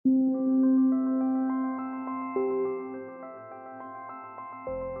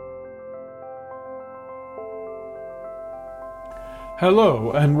Hello,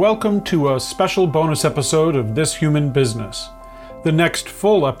 and welcome to a special bonus episode of This Human Business. The next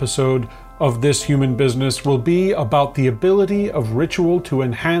full episode of This Human Business will be about the ability of ritual to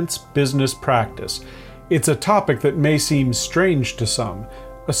enhance business practice. It's a topic that may seem strange to some,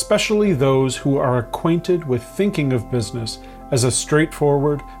 especially those who are acquainted with thinking of business as a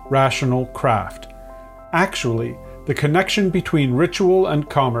straightforward, rational craft. Actually, the connection between ritual and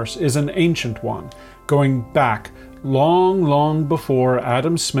commerce is an ancient one, going back long before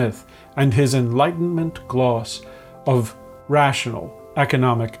Adam Smith and his Enlightenment gloss of rational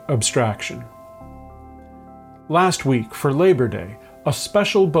economic abstraction. Last week, for Labor Day, a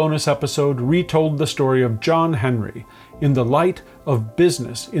special bonus episode retold the story of John Henry in the light of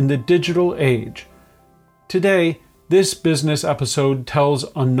business in the digital age. Today, this business episode tells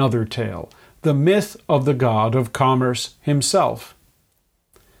another tale, the myth of the god of commerce himself.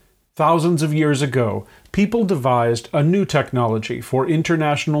 Thousands of years ago, people devised a new technology for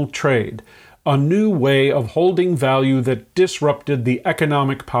international trade, a new way of holding value that disrupted the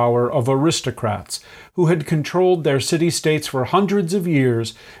economic power of aristocrats who had controlled their city-states for hundreds of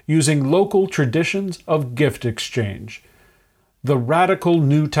years using local traditions of gift exchange. The radical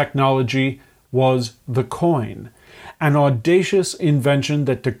new technology was the coin, an audacious invention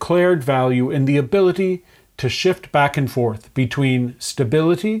that declared value in the ability to shift back and forth between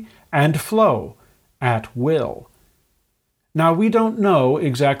stability and flow at will. Now, we don't know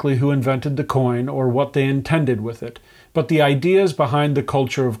exactly who invented the coin or what they intended with it, but the ideas behind the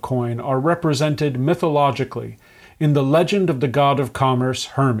culture of coin are represented mythologically in the legend of the god of commerce,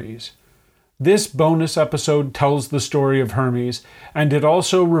 Hermes. This bonus episode tells the story of Hermes, and it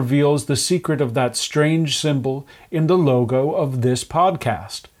also reveals the secret of that strange symbol in the logo of this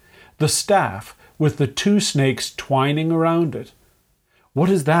podcast, the staff with the two snakes twining around it. What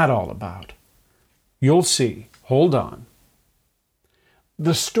is that all about? You'll see. Hold on.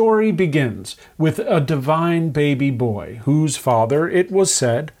 The story begins with a divine baby boy whose father, it was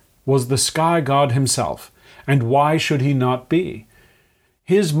said, was the sky god himself, and why should he not be?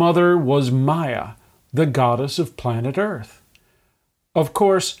 His mother was Maya, the goddess of planet Earth. Of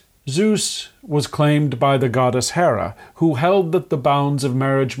course, Zeus was claimed by the goddess Hera, who held that the bounds of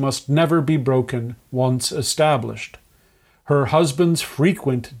marriage must never be broken once established. Her husband's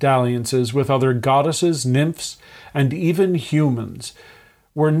frequent dalliances with other goddesses, nymphs, and even humans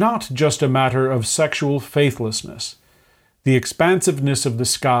were not just a matter of sexual faithlessness. The expansiveness of the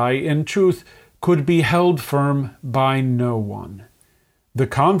sky, in truth, could be held firm by no one. The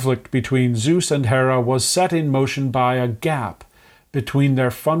conflict between Zeus and Hera was set in motion by a gap between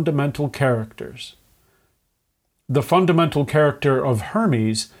their fundamental characters. The fundamental character of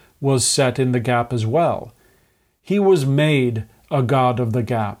Hermes was set in the gap as well. He was made a god of the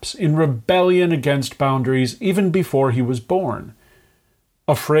gaps, in rebellion against boundaries even before he was born.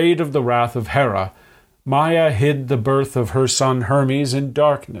 Afraid of the wrath of Hera, Maya hid the birth of her son Hermes in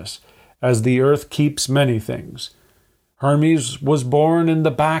darkness, as the earth keeps many things. Hermes was born in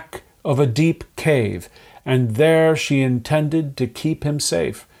the back of a deep cave, and there she intended to keep him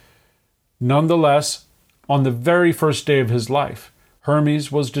safe. Nonetheless, on the very first day of his life,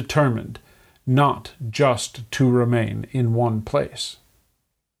 Hermes was determined not just to remain in one place.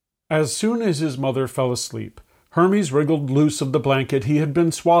 As soon as his mother fell asleep, Hermes wriggled loose of the blanket he had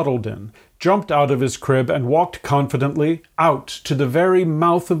been swaddled in, jumped out of his crib, and walked confidently out to the very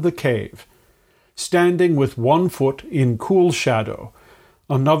mouth of the cave, standing with one foot in cool shadow,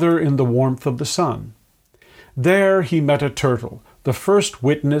 another in the warmth of the sun. There he met a turtle, the first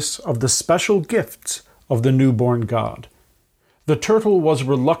witness of the special gifts of the newborn god. The turtle was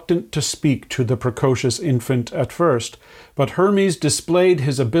reluctant to speak to the precocious infant at first, but Hermes displayed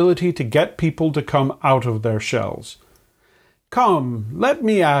his ability to get people to come out of their shells. "Come, let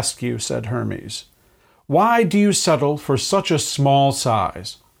me ask you," said Hermes, "why do you settle for such a small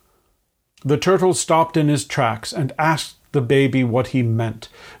size?" The turtle stopped in his tracks and asked the baby what he meant,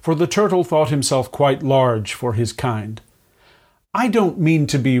 for the turtle thought himself quite large for his kind. "I don't mean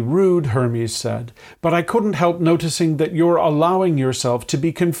to be rude," Hermes said, "but I couldn't help noticing that you're allowing yourself to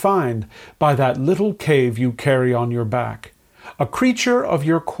be confined by that little cave you carry on your back. A creature of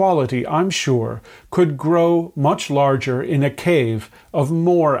your quality, I'm sure, could grow much larger in a cave of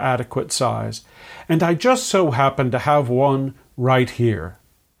more adequate size, and I just so happen to have one right here.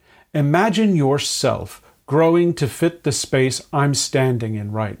 Imagine yourself growing to fit the space I'm standing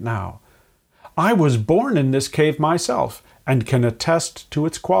in right now. I was born in this cave myself, and can attest to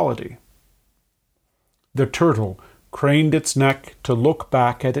its quality." The turtle craned its neck to look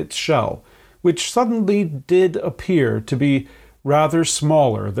back at its shell, which suddenly did appear to be rather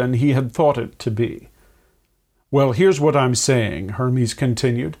smaller than he had thought it to be. "Well, here's what I'm saying," Hermes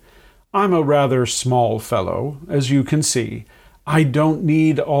continued. "I'm a rather small fellow, as you can see. I don't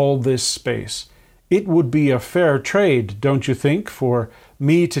need all this space. It would be a fair trade, don't you think, for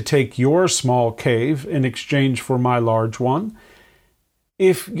me to take your small cave in exchange for my large one?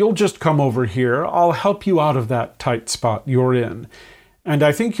 If you'll just come over here, I'll help you out of that tight spot you're in, and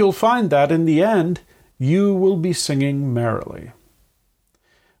I think you'll find that, in the end, you will be singing merrily."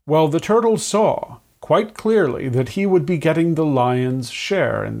 Well, the turtle saw quite clearly that he would be getting the lion's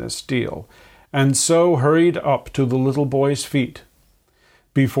share in this deal, and so hurried up to the little boy's feet.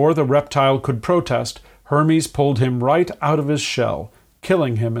 Before the reptile could protest, Hermes pulled him right out of his shell,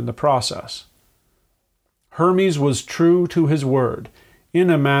 killing him in the process. Hermes was true to his word, in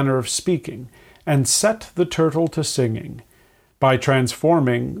a manner of speaking, and set the turtle to singing, by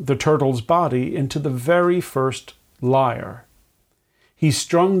transforming the turtle's body into the very first lyre. He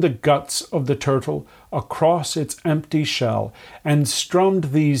strung the guts of the turtle across its empty shell, and strummed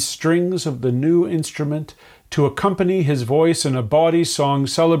these strings of the new instrument to accompany his voice in a bawdy song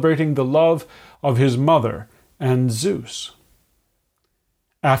celebrating the love of his mother and Zeus.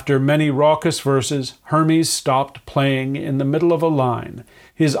 After many raucous verses, Hermes stopped playing in the middle of a line,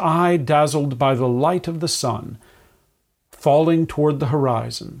 his eye dazzled by the light of the sun, falling toward the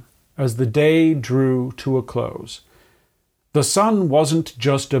horizon as the day drew to a close. The sun wasn't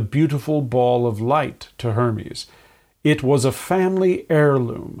just a beautiful ball of light to Hermes. It was a family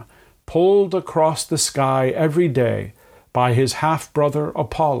heirloom, pulled across the sky every day by his half-brother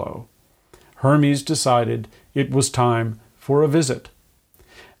Apollo. Hermes decided it was time for a visit.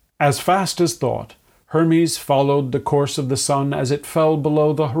 As fast as thought, Hermes followed the course of the sun as it fell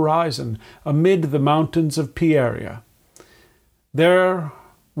below the horizon, amid the mountains of Pieria. There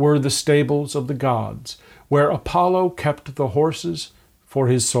were the stables of the gods, where Apollo kept the horses for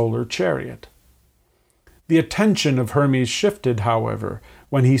his solar chariot. The attention of Hermes shifted, however,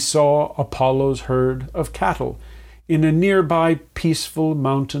 when he saw Apollo's herd of cattle in a nearby peaceful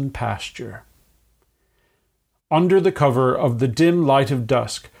mountain pasture. Under the cover of the dim light of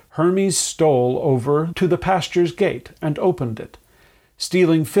dusk, Hermes stole over to the pasture's gate and opened it,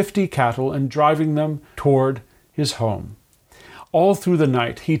 stealing 50 cattle and driving them toward his home. All through the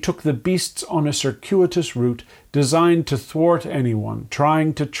night he took the beasts on a circuitous route designed to thwart anyone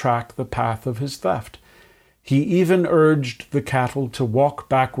trying to track the path of his theft. He even urged the cattle to walk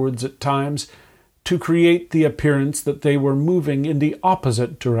backwards at times to create the appearance that they were moving in the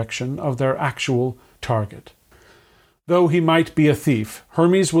opposite direction of their actual target. Though he might be a thief,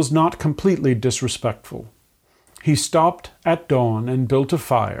 Hermes was not completely disrespectful. He stopped at dawn and built a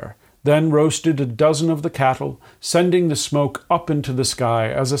fire, then roasted a dozen of the cattle, sending the smoke up into the sky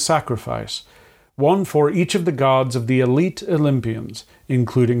as a sacrifice, one for each of the gods of the elite Olympians,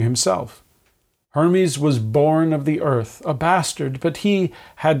 including himself. Hermes was born of the earth, a bastard, but he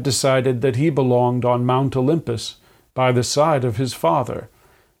had decided that he belonged on Mount Olympus, by the side of his father.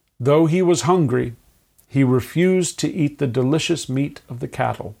 Though he was hungry, he refused to eat the delicious meat of the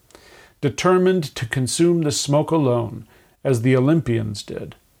cattle, determined to consume the smoke alone, as the Olympians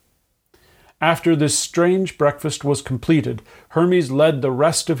did. After this strange breakfast was completed, Hermes led the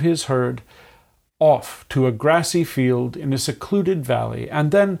rest of his herd off to a grassy field in a secluded valley,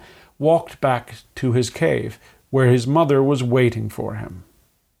 and then walked back to his cave, where his mother was waiting for him.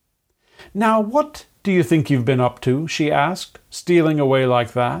 "Now, what do you think you've been up to?" she asked, "stealing away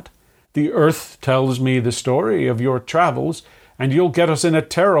like that? The earth tells me the story of your travels, and you'll get us in a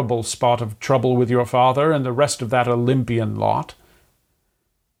terrible spot of trouble with your father and the rest of that Olympian lot."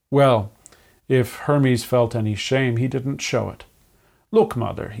 Well, if Hermes felt any shame, he didn't show it. "Look,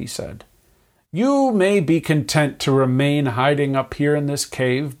 mother," he said, "you may be content to remain hiding up here in this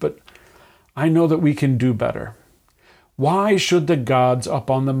cave, but I know that we can do better. Why should the gods up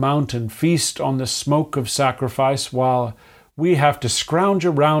on the mountain feast on the smoke of sacrifice while we have to scrounge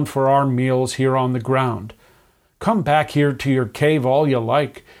around for our meals here on the ground? Come back here to your cave all you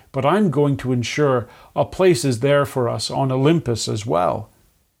like, but I'm going to ensure a place is there for us on Olympus as well."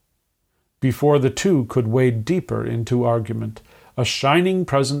 Before the two could wade deeper into argument, a shining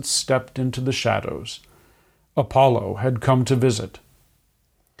presence stepped into the shadows. Apollo had come to visit.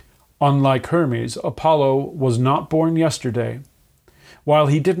 Unlike Hermes, Apollo was not born yesterday. While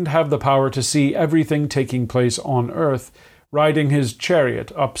he didn't have the power to see everything taking place on Earth, riding his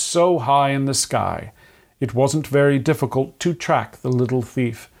chariot up so high in the sky, it wasn't very difficult to track the little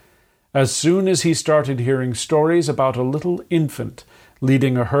thief. As soon as he started hearing stories about a little infant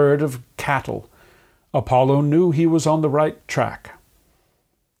leading a herd of cattle, Apollo knew he was on the right track.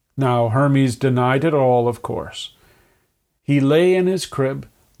 Now, Hermes denied it all, of course. He lay in his crib,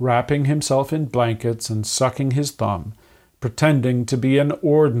 wrapping himself in blankets and sucking his thumb, pretending to be an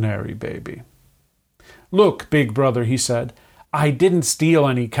ordinary baby. "Look, big brother," he said, "I didn't steal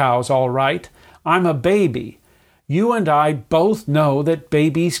any cows, all right. I'm a baby. You and I both know that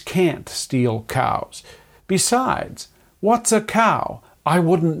babies can't steal cows. Besides, what's a cow? I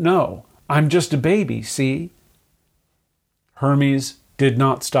wouldn't know. I'm just a baby, see?" Hermes did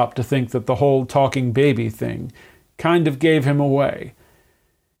not stop to think that the whole talking baby thing kind of gave him away.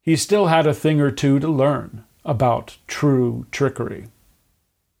 He still had a thing or two to learn about true trickery.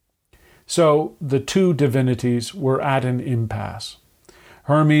 So the two divinities were at an impasse.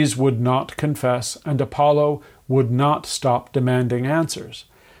 Hermes would not confess, and Apollo would not stop demanding answers.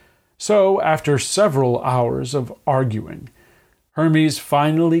 So, after several hours of arguing, Hermes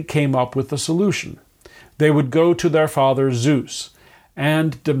finally came up with a solution. They would go to their father Zeus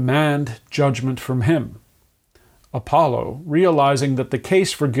and demand judgment from him. Apollo, realizing that the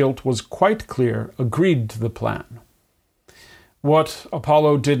case for guilt was quite clear, agreed to the plan. What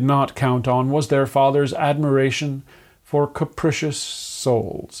Apollo did not count on was their father's admiration for capricious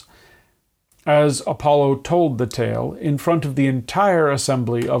souls. As Apollo told the tale in front of the entire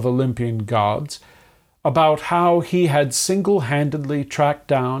assembly of Olympian gods about how he had single-handedly tracked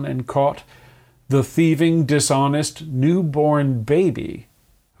down and caught the thieving, dishonest, newborn baby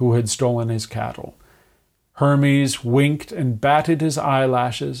who had stolen his cattle, Hermes winked and batted his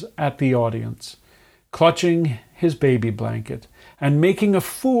eyelashes at the audience, clutching his baby blanket and making a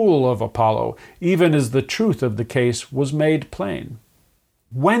fool of Apollo, even as the truth of the case was made plain.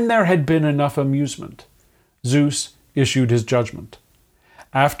 When there had been enough amusement, Zeus issued his judgment.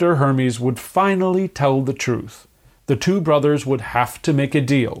 After Hermes would finally tell the truth, the two brothers would have to make a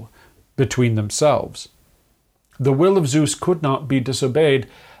deal between themselves. The will of Zeus could not be disobeyed,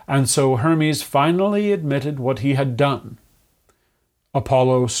 and so Hermes finally admitted what he had done.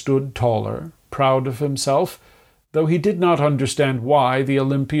 Apollo stood taller, proud of himself, though he did not understand why the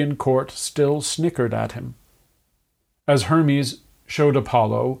Olympian court still snickered at him. As Hermes showed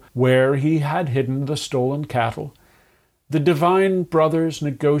Apollo where he had hidden the stolen cattle, the divine brothers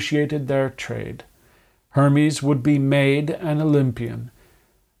negotiated their trade. Hermes would be made an Olympian,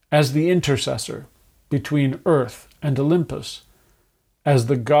 as the intercessor between Earth and Olympus, as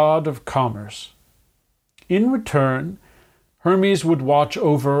the god of commerce. In return, Hermes would watch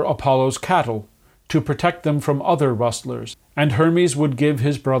over Apollo's cattle to protect them from other rustlers, and Hermes would give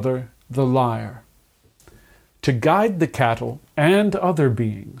his brother the lyre. To guide the cattle and other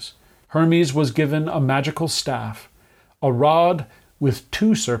beings, Hermes was given a magical staff, a rod with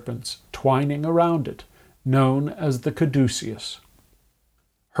two serpents twining around it, known as the caduceus.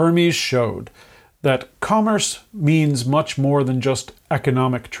 Hermes showed that commerce means much more than just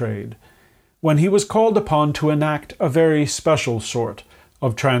economic trade, when he was called upon to enact a very special sort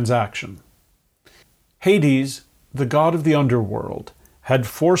of transaction. Hades, the god of the underworld, had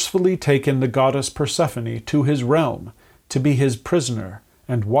forcefully taken the goddess Persephone to his realm to be his prisoner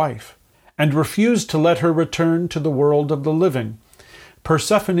and wife, and refused to let her return to the world of the living.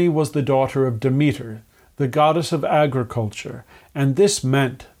 Persephone was the daughter of Demeter, the goddess of agriculture, and this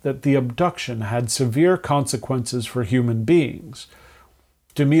meant that the abduction had severe consequences for human beings.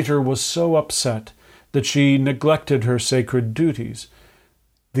 Demeter was so upset that she neglected her sacred duties.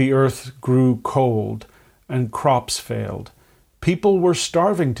 The earth grew cold, and crops failed. People were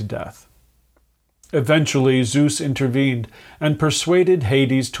starving to death. Eventually, Zeus intervened and persuaded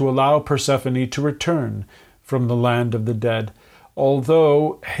Hades to allow Persephone to return from the land of the dead,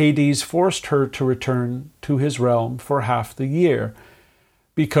 although Hades forced her to return to his realm for half the year,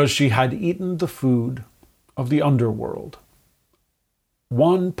 because she had eaten the food of the underworld,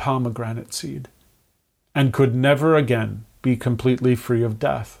 one pomegranate seed, and could never again be completely free of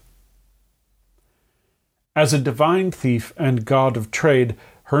death. As a divine thief and god of trade,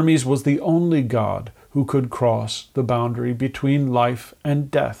 Hermes was the only god who could cross the boundary between life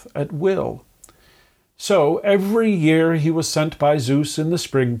and death at will. So every year he was sent by Zeus in the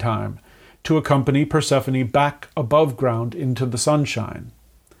springtime to accompany Persephone back above ground into the sunshine.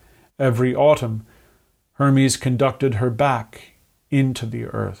 Every autumn, Hermes conducted her back into the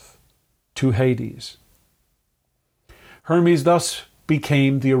earth, to Hades. Hermes thus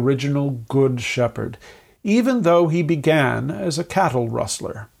became the original good shepherd, even though he began as a cattle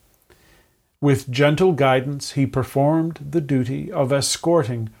rustler. With gentle guidance, he performed the duty of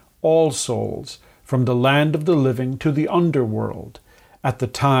escorting all souls from the land of the living to the underworld at the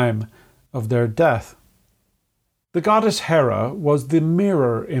time of their death. The goddess Hera was the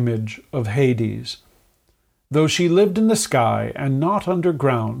mirror image of Hades. Though she lived in the sky and not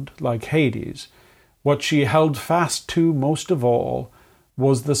underground like Hades, what she held fast to most of all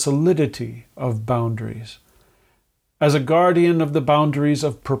was the solidity of boundaries. As a guardian of the boundaries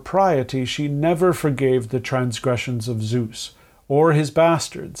of propriety, she never forgave the transgressions of Zeus or his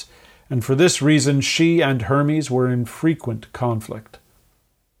bastards, and for this reason she and Hermes were in frequent conflict.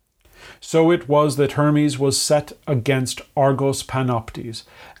 So it was that Hermes was set against Argos Panoptes,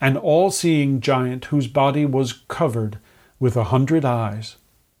 an all-seeing giant whose body was covered with 100 eyes.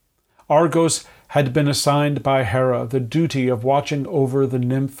 Argos had been assigned by Hera the duty of watching over the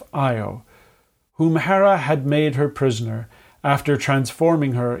nymph Io, whom Hera had made her prisoner after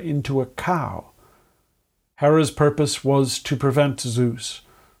transforming her into a cow. Hera's purpose was to prevent Zeus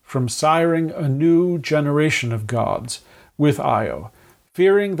from siring a new generation of gods with Io,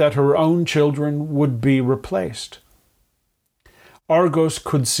 fearing that her own children would be replaced. Argos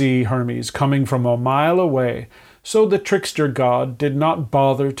could see Hermes coming from a mile away, so the trickster god did not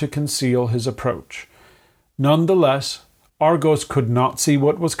bother to conceal his approach. Nonetheless, Argos could not see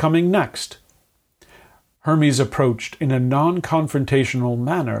what was coming next. Hermes approached in a non-confrontational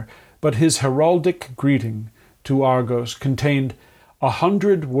manner, but his heraldic greeting to Argos contained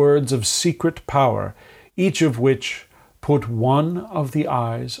 100 words of secret power, each of which put one of the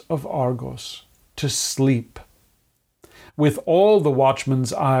eyes of Argos to sleep. With all the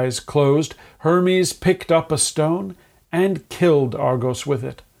watchman's eyes closed, Hermes picked up a stone and killed Argos with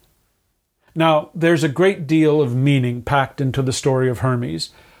it. Now, there's a great deal of meaning packed into the story of Hermes,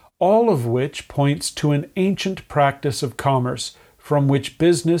 all of which points to an ancient practice of commerce from which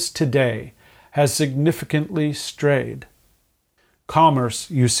business today has significantly strayed. Commerce,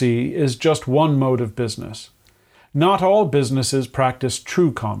 you see, is just one mode of business. Not all businesses practice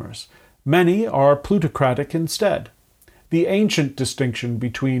true commerce. Many are plutocratic instead. The ancient distinction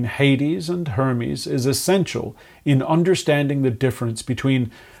between Hades and Hermes is essential in understanding the difference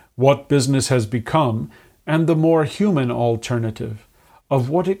between what business has become and the more human alternative of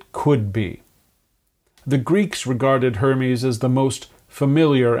what it could be. The Greeks regarded Hermes as the most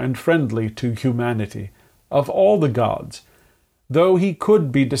familiar and friendly to humanity of all the gods, though he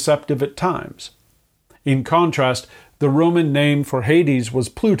could be deceptive at times. In contrast, the Roman name for Hades was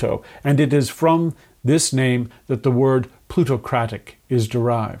Pluto, and it is from this name that the word plutocratic is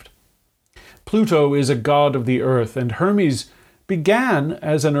derived. Pluto is a god of the earth, and Hermes began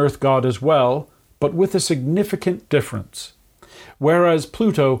as an earth god as well, but with a significant difference. Whereas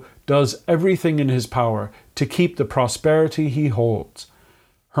Pluto does everything in his power to keep the prosperity he holds,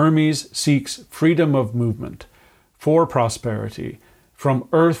 Hermes seeks freedom of movement for prosperity, from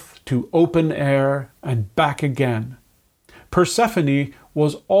earth to open air and back again. Persephone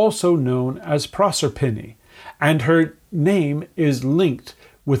was also known as Proserpine, and her name is linked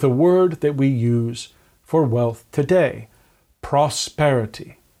with a word that we use for wealth today,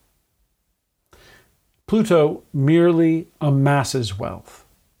 prosperity. Pluto merely amasses wealth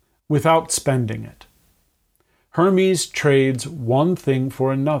without spending it. Hermes trades one thing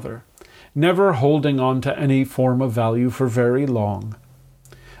for another, never holding on to any form of value for very long.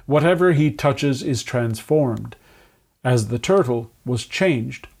 Whatever he touches is transformed, as the turtle was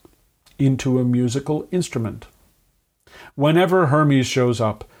changed into a musical instrument. Whenever Hermes shows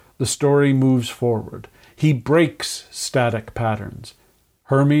up, the story moves forward. He breaks static patterns.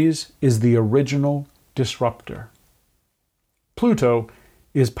 Hermes is the original disruptor. Pluto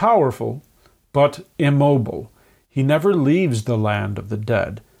is powerful, but immobile. He never leaves the land of the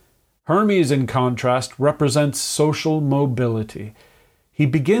dead. Hermes, in contrast, represents social mobility. He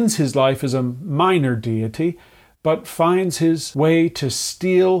begins his life as a minor deity, but finds his way to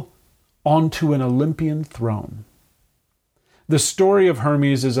steal onto an Olympian throne. The story of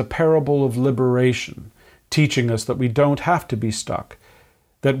Hermes is a parable of liberation, teaching us that we don't have to be stuck,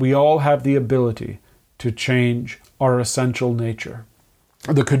 that we all have the ability to change our essential nature.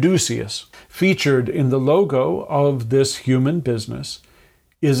 The caduceus, featured in the logo of this human business,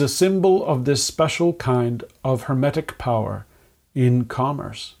 is a symbol of this special kind of hermetic power in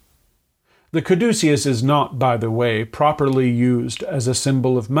commerce. The caduceus is not, by the way, properly used as a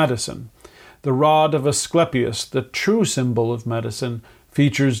symbol of medicine. The rod of Asclepius, the true symbol of medicine,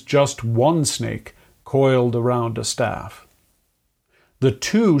 features just one snake coiled around a staff. The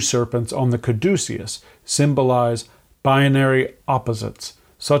two serpents on the caduceus symbolize binary opposites,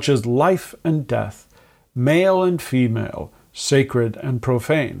 such as life and death, male and female, sacred and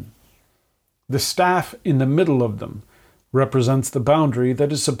profane. The staff in the middle of them represents the boundary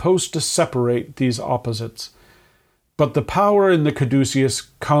that is supposed to separate these opposites. But the power in the caduceus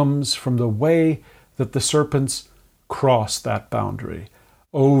comes from the way that the serpents cross that boundary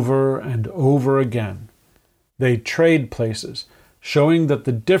over and over again. They trade places, showing that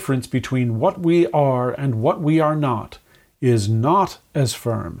the difference between what we are and what we are not is not as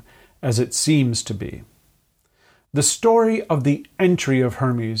firm as it seems to be. The story of the entry of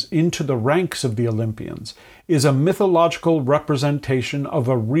Hermes into the ranks of the Olympians is a mythological representation of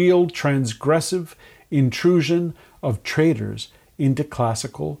a real transgressive intrusion of traders into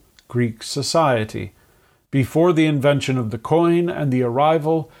classical Greek society. Before the invention of the coin and the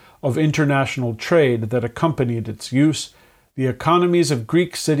arrival of international trade that accompanied its use, the economies of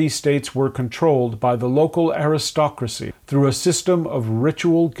Greek city-states were controlled by the local aristocracy through a system of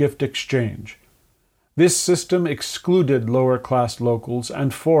ritual gift exchange. This system excluded lower-class locals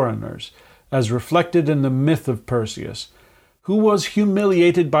and foreigners, as reflected in the myth of Perseus, who was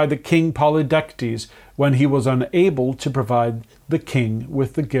humiliated by the king Polydectes when he was unable to provide the king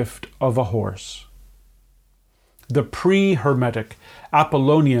with the gift of a horse. The pre-Hermetic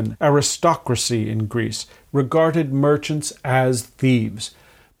Apollonian aristocracy in Greece regarded merchants as thieves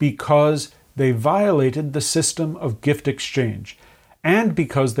because they violated the system of gift exchange and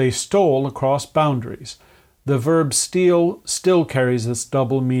because they stole across boundaries. The verb steal still carries this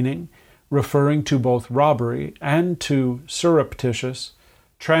double meaning, referring to both robbery and to surreptitious,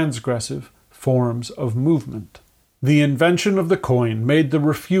 transgressive forms of movement. The invention of the coin made the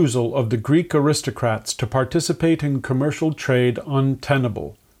refusal of the Greek aristocrats to participate in commercial trade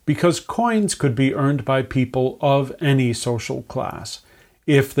untenable, because coins could be earned by people of any social class,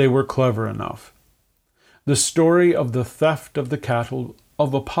 if they were clever enough. The story of the theft of the cattle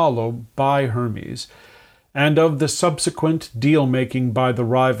of Apollo by Hermes, and of the subsequent deal-making by the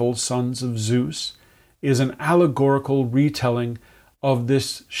rival sons of Zeus, is an allegorical retelling of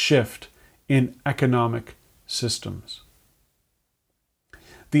this shift in economic systems.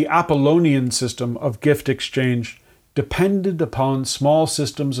 The Apollonian system of gift exchange depended upon small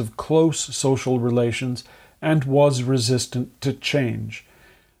systems of close social relations and was resistant to change.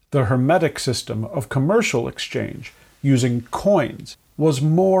 The Hermetic system of commercial exchange, using coins, was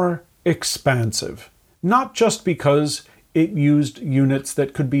more expansive, not just because it used units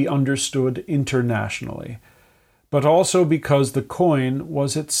that could be understood internationally, but also because the coin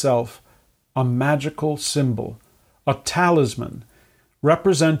was itself a magical symbol, a talisman,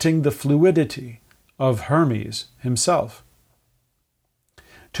 representing the fluidity of Hermes himself.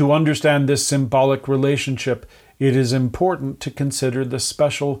 To understand this symbolic relationship, it is important to consider the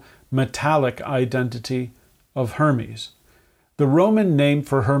special metallic identity of Hermes. The Roman name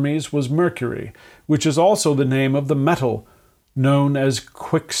for Hermes was Mercury, which is also the name of the metal known as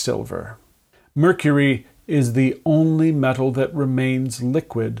quicksilver. Mercury is the only metal that remains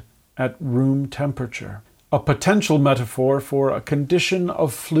liquid at room temperature, a potential metaphor for a condition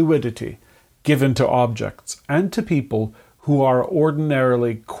of fluidity given to objects and to people who are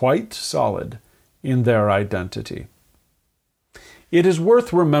ordinarily quite solid in their identity. It is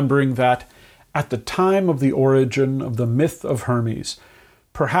worth remembering that, at the time of the origin of the myth of Hermes,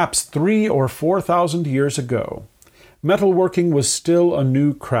 perhaps 3,000 or 4,000 years ago, metalworking was still a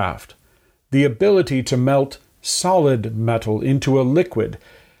new craft. The ability to melt solid metal into a liquid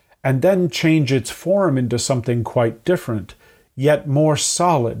and then change its form into something quite different, yet more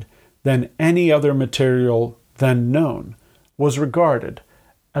solid than any other material then known, was regarded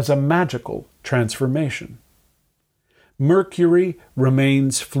as a magical transformation. Mercury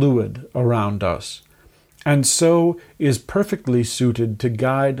remains fluid around us, and so is perfectly suited to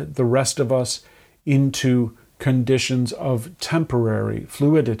guide the rest of us into conditions of temporary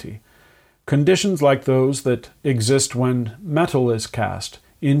fluidity, conditions like those that exist when metal is cast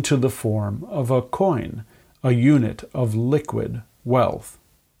into the form of a coin, a unit of liquid wealth.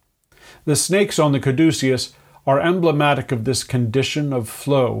 The snakes on the caduceus are emblematic of this condition of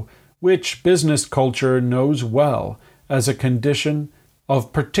flow, which business culture knows well as a condition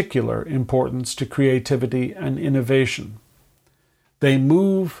of particular importance to creativity and innovation. They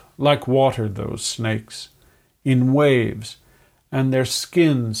move like water, those snakes, in waves, and their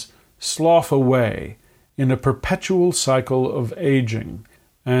skins slough away in a perpetual cycle of aging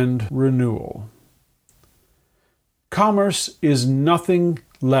and renewal. Commerce is nothing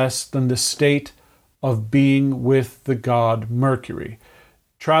less than the state of being with the god Mercury,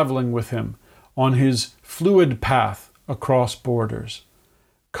 traveling with him on his fluid path across borders.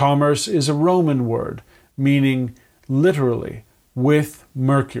 Commerce is a Roman word, meaning literally with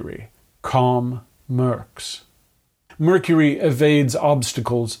Mercury, com merx. Mercury evades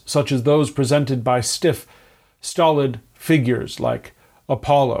obstacles such as those presented by stiff, stolid figures like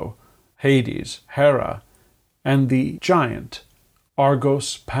Apollo, Hades, Hera, and the giant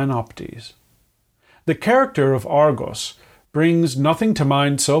Argos Panoptes. The character of Argos brings nothing to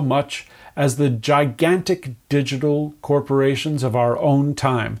mind so much as the gigantic digital corporations of our own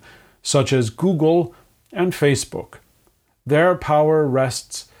time, such as Google and Facebook. Their power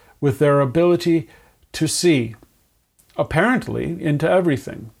rests with their ability to see, apparently, into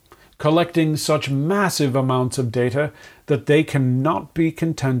everything, collecting such massive amounts of data that they cannot be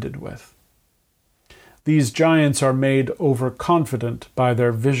contended with. These giants are made overconfident by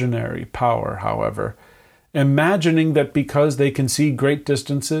their visionary power, however, imagining that because they can see great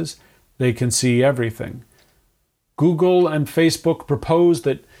distances, they can see everything. Google and Facebook propose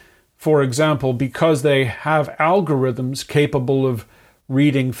that, for example, because they have algorithms capable of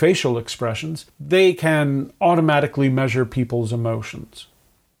reading facial expressions, they can automatically measure people's emotions.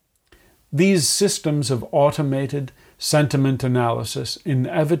 These systems of automated sentiment analysis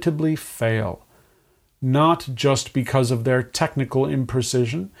inevitably fail, not just because of their technical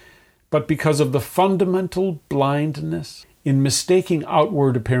imprecision, but because of the fundamental blindness in mistaking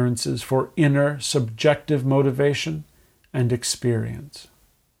outward appearances for inner subjective motivation and experience.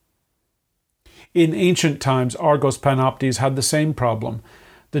 In ancient times, Argos Panoptes had the same problem.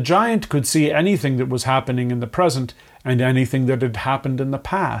 The giant could see anything that was happening in the present and anything that had happened in the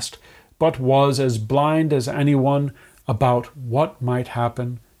past, but was as blind as anyone about what might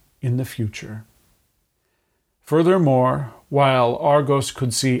happen in the future. Furthermore, while Argos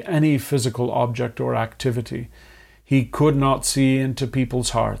could see any physical object or activity, he could not see into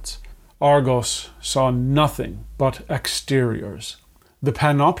people's hearts. Argos saw nothing but exteriors. The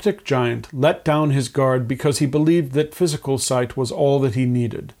panoptic giant let down his guard because he believed that physical sight was all that he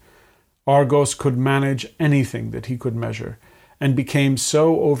needed. Argos could manage anything that he could measure, and became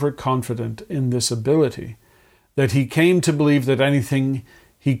so overconfident in this ability that he came to believe that anything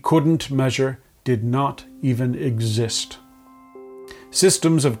he couldn't measure did not even exist.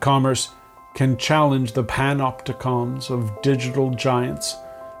 Systems of commerce can challenge the panopticons of digital giants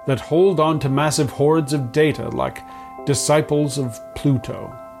that hold on to massive hordes of data like disciples of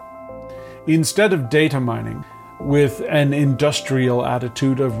Pluto. Instead of data mining, with an industrial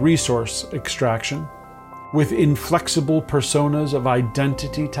attitude of resource extraction, with inflexible personas of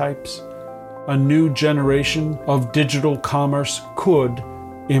identity types, a new generation of digital commerce could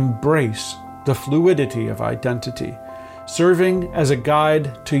embrace the fluidity of identity, serving as a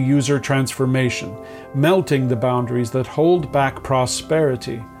guide to user transformation, melting the boundaries that hold back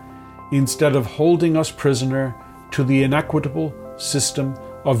prosperity, instead of holding us prisoner to the inequitable system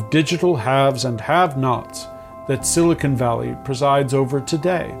of digital haves and have-nots that Silicon Valley presides over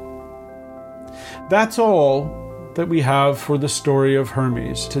today. That's all that we have for the story of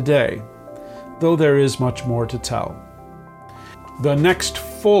Hermes today, though there is much more to tell. The next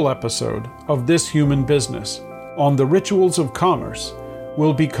full episode of This Human Business on the rituals of commerce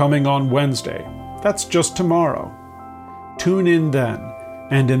will be coming on Wednesday. That's just tomorrow. Tune in then,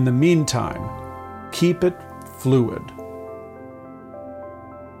 and in the meantime, keep it fluid.